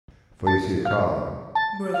Before you see a caller,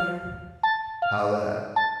 Brother.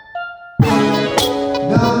 holla.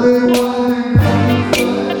 Not me wanting in the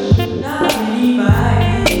flesh, Not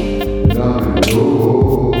anybody. not me no.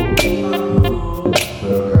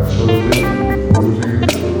 But I got chosen for the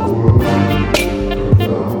things of the world.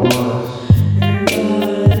 Confound us.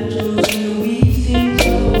 God chosen the weak things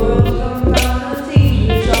of the world, confound the things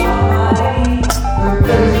which are mighty, The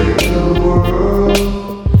basics of the world.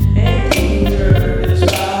 and things are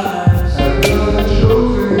despised. And God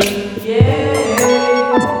chosen. Yeah,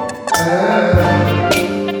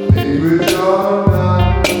 And things which are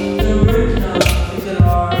not. the original things that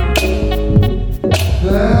are.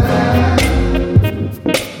 That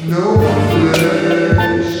no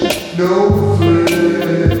flesh, no